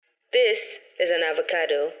This is an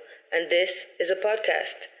avocado, and this is a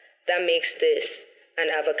podcast. That makes this an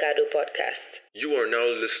avocado podcast. You are now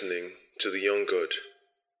listening to The Young God,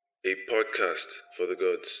 a podcast for the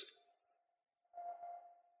gods.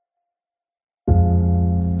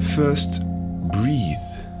 First, breathe.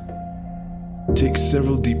 Take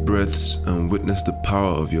several deep breaths and witness the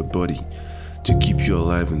power of your body to keep you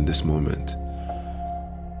alive in this moment.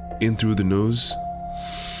 In through the nose,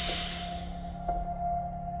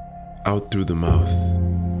 out through the mouth.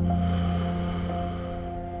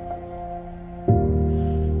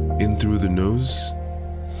 In through the nose.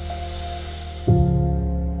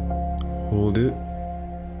 Hold it.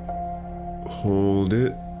 Hold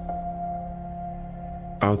it.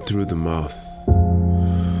 Out through the mouth.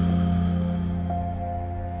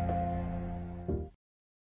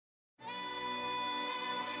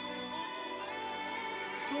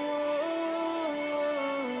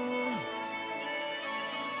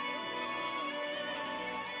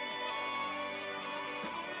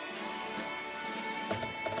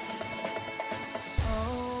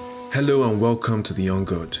 Hello and welcome to The Young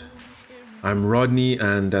God. I'm Rodney,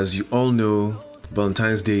 and as you all know,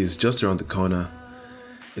 Valentine's Day is just around the corner.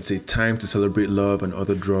 It's a time to celebrate love and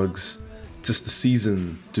other drugs. It's the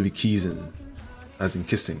season to be kissing, as in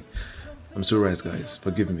kissing. I'm so right, guys,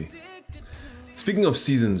 forgive me. Speaking of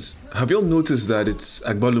seasons, have you all noticed that it's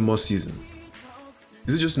Agbalumo season?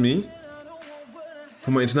 Is it just me? For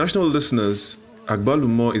my international listeners,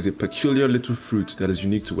 Agbalumo is a peculiar little fruit that is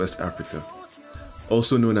unique to West Africa,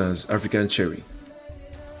 also known as African cherry.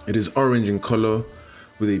 It is orange in color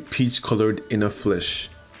with a peach-colored inner flesh.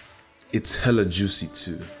 It's hella juicy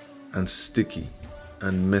too, and sticky,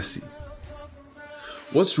 and messy.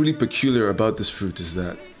 What's really peculiar about this fruit is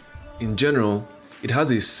that, in general, it has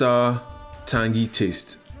a sour, tangy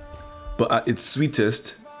taste. But at its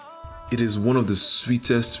sweetest, it is one of the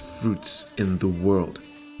sweetest fruits in the world,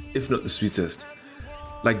 if not the sweetest.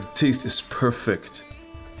 Like, the taste is perfect.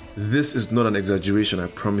 This is not an exaggeration, I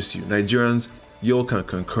promise you. Nigerians, y'all can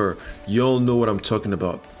concur. Y'all know what I'm talking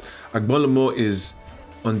about. Agbalumo is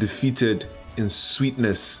undefeated in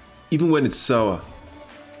sweetness. Even when it's sour,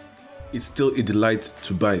 it's still a delight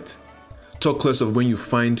to bite. Talk less of when you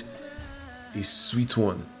find a sweet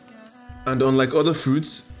one. And unlike other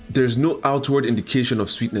fruits, there's no outward indication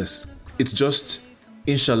of sweetness. It's just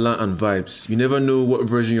inshallah and vibes. You never know what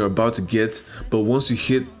version you're about to get, but once you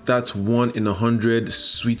hit that 1 in 100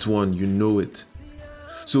 sweet one, you know it.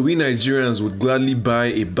 So we Nigerians would gladly buy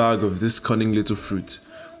a bag of this cunning little fruit.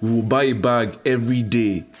 We will buy a bag every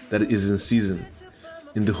day that is in season,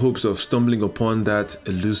 in the hopes of stumbling upon that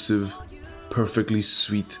elusive, perfectly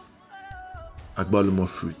sweet Agbalumo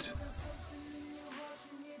fruit.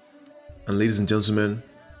 And ladies and gentlemen,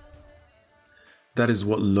 that is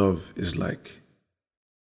what love is like.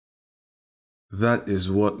 That is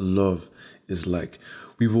what love is like.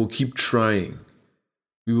 We will keep trying.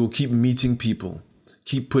 We will keep meeting people,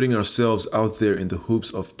 keep putting ourselves out there in the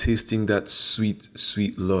hopes of tasting that sweet,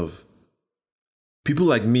 sweet love. People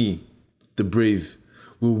like me, the brave,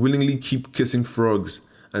 will willingly keep kissing frogs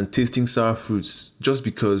and tasting sour fruits just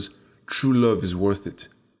because true love is worth it.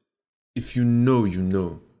 If you know, you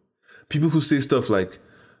know. People who say stuff like,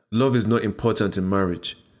 love is not important in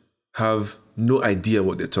marriage, have no idea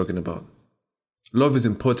what they're talking about. Love is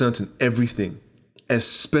important in everything,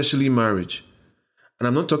 especially marriage. And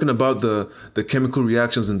I'm not talking about the chemical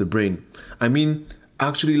reactions in the brain. I mean,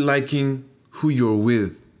 actually liking who you're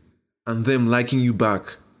with and them liking you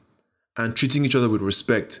back and treating each other with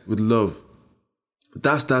respect, with love.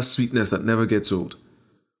 That's that sweetness that never gets old.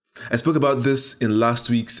 I spoke about this in last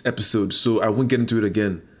week's episode, so I won't get into it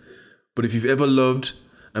again. But if you've ever loved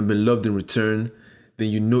and been loved in return, then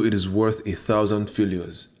you know it is worth 1,000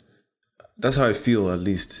 failures. That's how I feel, at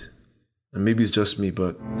least. And maybe it's just me,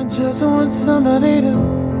 but I just want somebody to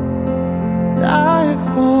die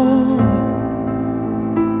for.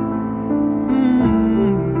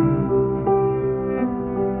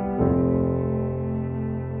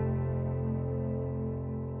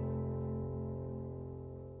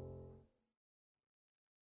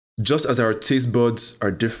 Just as our taste buds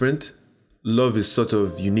are different, love is sort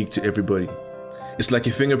of unique to everybody. It's like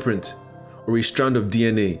a fingerprint or a strand of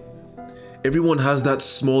DNA. Everyone has that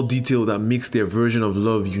small detail that makes their version of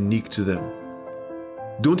love unique to them.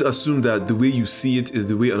 Don't assume that the way you see it is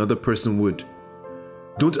the way another person would.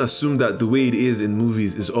 Don't assume that the way it is in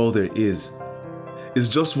movies is all there is. It's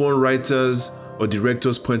just one writer's or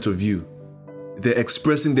director's point of view. They're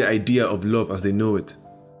expressing their idea of love as they know it.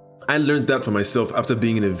 I learned that for myself after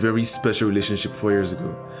being in a very special relationship 4 years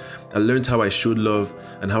ago. I learned how I showed love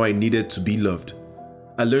and how I needed to be loved.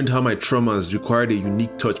 I learned how my traumas required a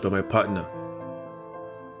unique touch by my partner.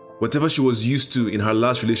 Whatever she was used to in her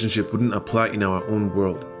last relationship wouldn't apply in our own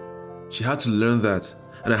world. She had to learn that,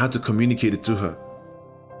 and I had to communicate it to her.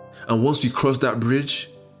 And once we crossed that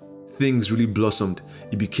bridge, things really blossomed.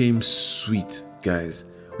 It became sweet, guys.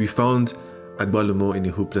 We found Agbalumo in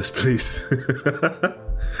a hopeless place.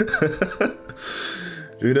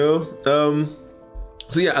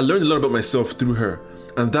 So yeah, I learned a lot about myself through her.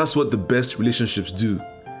 And that's what the best relationships do.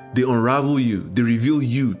 They unravel you. They reveal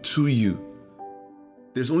you to you.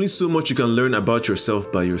 There's only so much you can learn about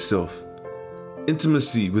yourself by yourself.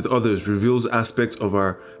 Intimacy with others reveals aspects of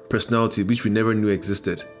our personality which we never knew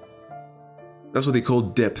existed. That's what they call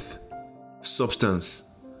depth, substance.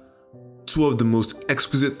 Two of the most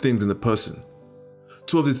exquisite things in a person.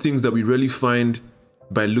 Two of the things that we rarely find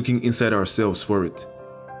by looking inside ourselves for it.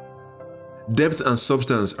 Depth and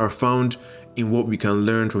substance are found in what we can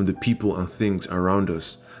learn from the people and things around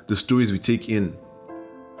us, the stories we take in.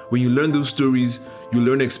 When you learn those stories, you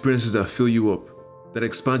learn experiences that fill you up, that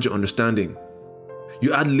expand your understanding.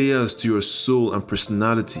 You add layers to your soul and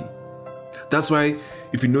personality. That's why,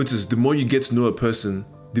 if you notice, the more you get to know a person,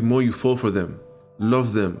 the more you fall for them,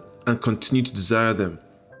 love them, and continue to desire them.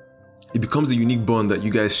 It becomes a unique bond that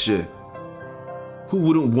you guys share. Who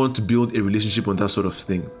wouldn't want to build a relationship on that sort of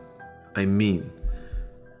thing? I mean,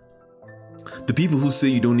 the people who say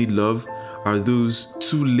you don't need love are those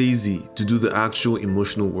too lazy to do the actual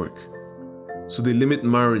emotional work. So they limit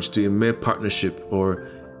marriage to a mere partnership or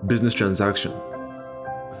business transaction.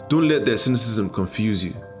 Don't let their cynicism confuse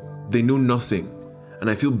you. They know nothing, and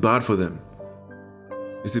I feel bad for them.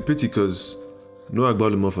 It's a pity because no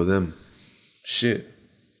Agbalumo for them. Shit.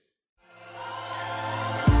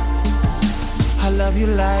 I love you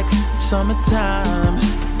like summertime,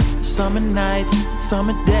 summer nights,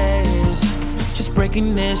 summer days. Just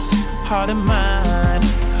breaking this heart of mine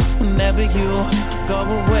whenever you go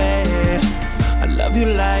away. I love you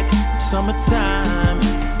like summertime,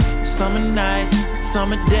 summer nights,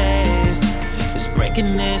 summer days. Just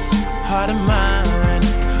breaking this heart of mine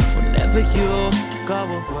whenever you go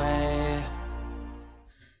away.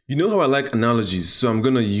 You know how I like analogies, so I'm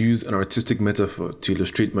gonna use an artistic metaphor to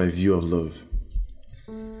illustrate my view of love.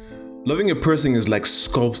 Loving a person is like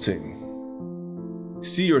sculpting.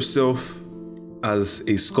 See yourself as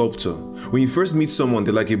a sculptor. When you first meet someone,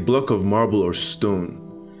 they're like a block of marble or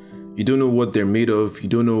stone. You don't know what they're made of, you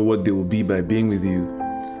don't know what they will be by being with you.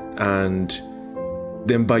 And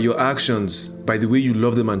then by your actions, by the way you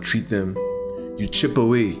love them and treat them, you chip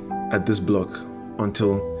away at this block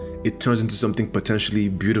until it turns into something potentially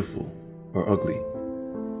beautiful or ugly.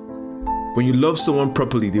 When you love someone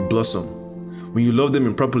properly, they blossom. When you love them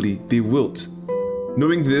improperly, they wilt.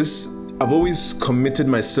 Knowing this, I've always committed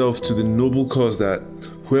myself to the noble cause that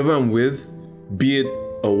whoever I'm with, be it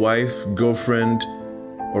a wife, girlfriend,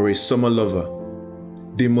 or a summer lover,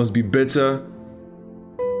 they must be better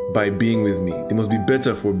by being with me. They must be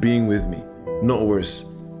better for being with me, not worse.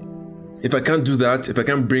 If I can't do that, if I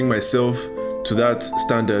can't bring myself to that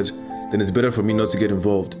standard, then it's better for me not to get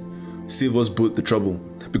involved. Save us both the trouble.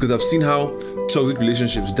 Because I've seen how toxic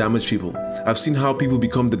relationships damage people. I've seen how people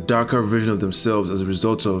become the darker version of themselves as a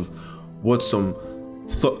result of what some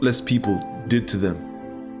thoughtless people did to them.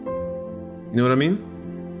 You know what I mean?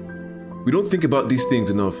 We don't think about these things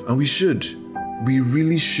enough, and we should. We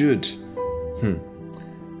really should.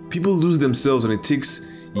 People lose themselves and it takes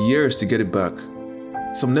years to get it back.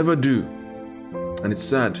 Some never do, and it's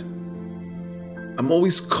sad. I'm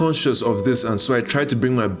always conscious of this, and so I try to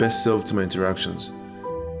bring my best self to my interactions,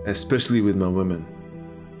 especially with my women.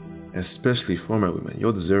 Especially for my women.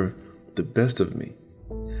 You'll deserve the best of me.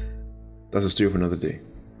 That's a story for another day.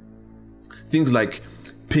 Things like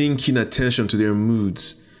paying keen attention to their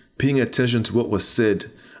moods, paying attention to what was said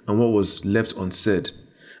and what was left unsaid,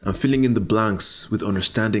 and filling in the blanks with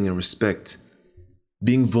understanding and respect.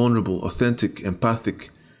 Being vulnerable, authentic,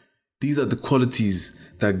 empathic. These are the qualities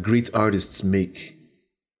that great artists make.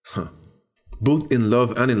 Both in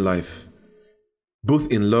love and in life. Both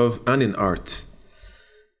in love and in art.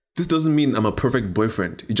 This doesn't mean I'm a perfect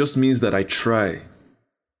boyfriend. It just means that I try.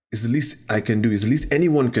 It's the least I can do. It's the least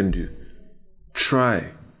anyone can do.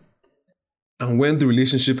 Try. And when the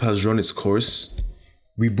relationship has run its course,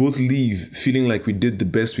 we both leave feeling like we did the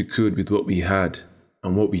best we could with what we had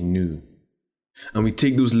and what we knew. And we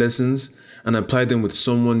take those lessons and apply them with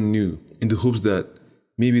someone new in the hopes that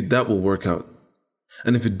maybe that will work out.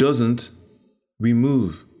 And if it doesn't, we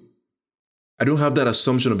move. I don't have that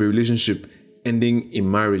assumption of a relationship ending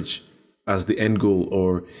in marriage as the end goal,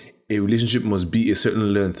 or a relationship must be a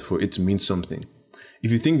certain length for it to mean something.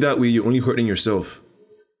 If you think that way, you're only hurting yourself.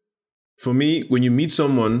 For me, when you meet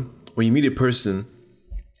a person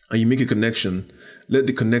and you make a connection, let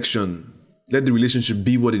the relationship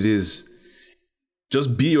be what it is.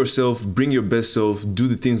 Just be yourself, bring your best self, do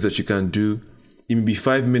the things that you can do. It may be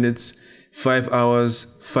 5 minutes, 5 hours,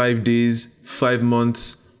 5 days, 5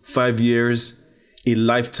 months, 5 years, a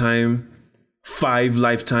lifetime, 5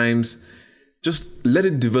 lifetimes. Just let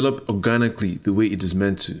it develop organically the way it is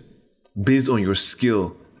meant to, based on your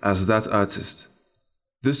skill as that artist.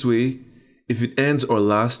 This way, if it ends or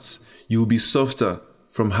lasts, you will be softer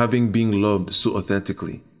from having been loved so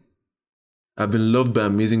authentically. I've been loved by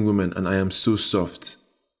amazing women and I am so soft.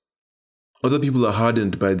 Other people are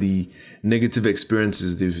hardened by the negative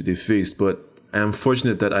experiences they've faced, but I am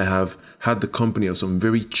fortunate that I have had the company of some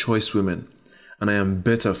very choice women and I am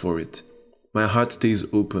better for it. My heart stays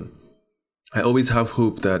open. I always have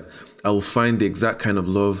hope that I will find the exact kind of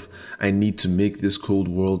love I need to make this cold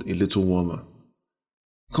world a little warmer.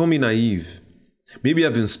 Call me naive. Maybe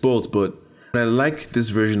I've been spoilt, but I like this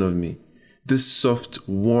version of me. This soft,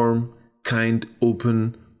 warm, kind,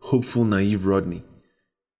 open, hopeful, naive Rodney.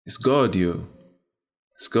 It's God, yo.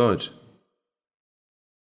 It's God.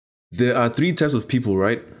 There are 3 types of people,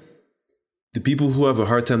 right? The people who have a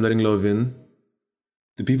hard time letting love in.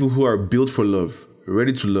 The people who are built for love,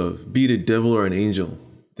 ready to love, be it a devil or an angel.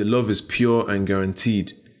 The love is pure and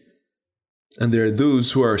guaranteed. And there are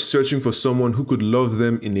those who are searching for someone who could love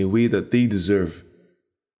them in a way that they deserve.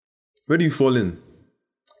 Where do you fall in?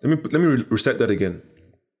 Let me recite that again.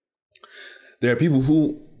 There are people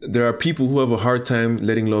who have a hard time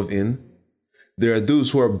letting love in. There are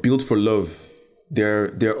those who are built for love.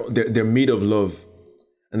 They're made of love.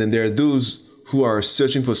 And then there are those who are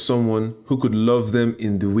searching for someone who could love them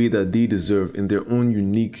in the way that they deserve, in their own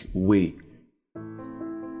unique way.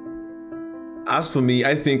 As for me,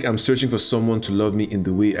 I think I'm searching for someone to love me in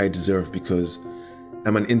the way I deserve because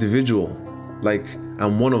I'm an individual. Like,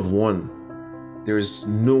 I'm one of one. There is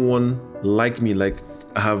no one like me. Like,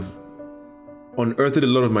 I have unearthed a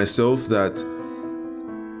lot of myself that,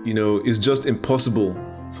 is just impossible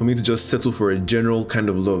for me to just settle for a general kind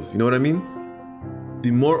of love. You know what I mean?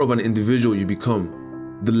 The more of an individual you become,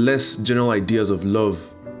 the less general ideas of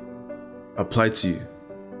love apply to you.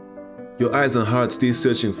 Your eyes and heart stay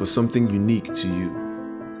searching for something unique to you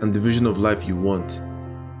and the vision of life you want.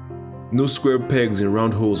 No square pegs in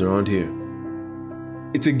round holes around here.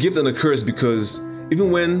 It's a gift and a curse because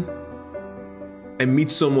even when I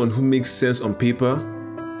meet someone who makes sense on paper,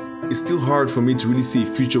 it's still hard for me to really see a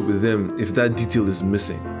future with them if that detail is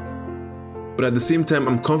missing. But at the same time,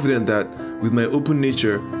 I'm confident that with my open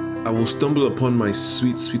nature, I will stumble upon my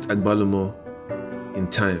sweet, sweet Agbalumo in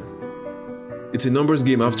time. It's a numbers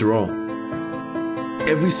game after all.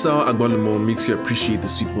 Every sour Agbalumo makes you appreciate the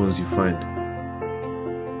sweet ones you find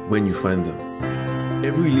when you find them.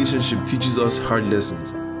 Every relationship teaches us hard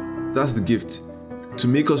lessons. That's the gift, to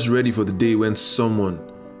make us ready for the day when someone,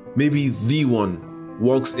 maybe the one,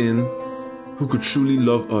 walks in who could truly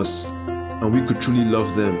love us and we could truly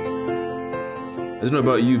love them. I don't know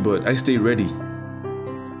about you, but I stay ready.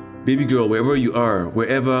 Baby girl, wherever you are,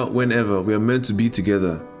 wherever, whenever we are meant to be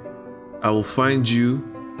together, I will find you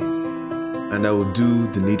and I will do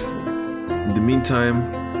the needful. In the meantime,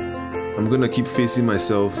 I'm gonna keep facing my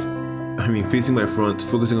front,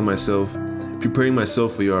 focusing on myself, preparing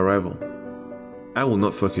myself for your arrival. I will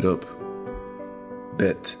not fuck it up.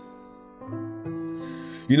 Bet.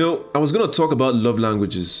 I was gonna talk about love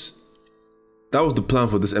languages. That was the plan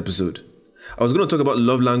for this episode. I was gonna talk about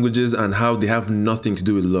love languages and how they have nothing to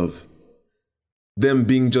do with love. Them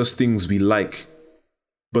being just things we like.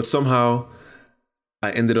 But somehow,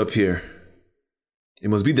 I ended up here. It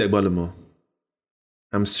must be the Agbalumo.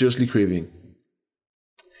 I'm seriously craving.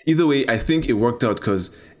 Either way, I think it worked out because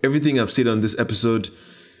everything I've said on this episode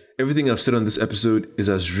is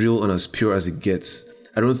as real and as pure as it gets.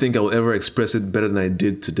 I don't think I will ever express it better than I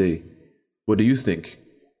did today. What do you think?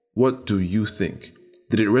 What do you think?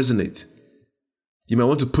 Did it resonate? You might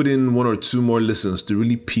want to put in 1 or 2 more listens to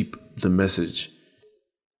really peep the message.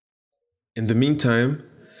 In the meantime,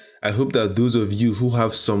 I hope that those of you who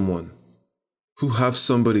have somebody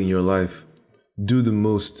in your life, do the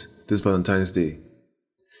most this Valentine's Day.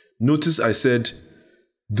 Notice I said,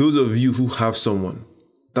 those of you who have someone.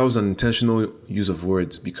 That was an intentional use of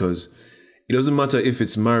words because it doesn't matter if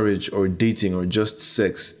it's marriage or dating or just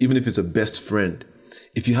sex, even if it's a best friend.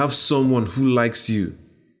 If you have someone who likes you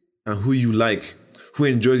and who you like, who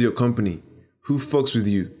enjoys your company, who fucks with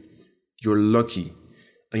you, you're lucky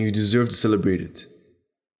and you deserve to celebrate it.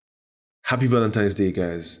 Happy Valentine's Day,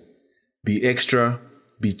 guys. Be extra,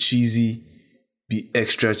 be cheesy, be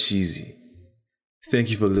extra cheesy. Thank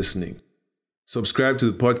you for listening. Subscribe to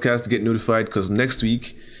the podcast to get notified, because next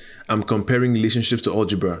week I'm comparing relationships to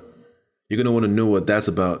algebra. You're going to want to know what that's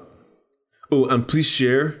about. Oh, and please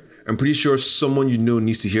share. I'm pretty sure someone you know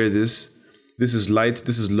needs to hear this. This is light,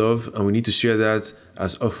 this is love, and we need to share that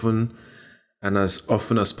as often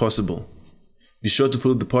as possible. Be sure to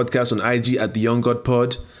follow the podcast on IG at The Young God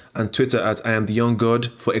Pod and Twitter at I Am The Young God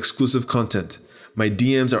for exclusive content. My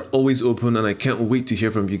DMs are always open and I can't wait to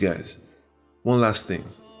hear from you guys. One last thing.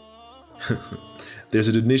 There's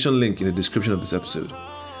a donation link in the description of this episode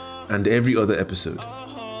and every other episode.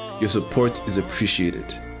 Your support is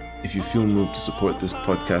appreciated if you feel moved to support this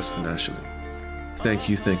podcast financially. Thank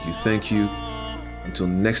you, thank you, thank you. Until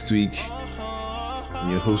next week,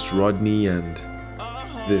 I'm your host Rodney, and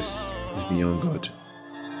this is The Young God.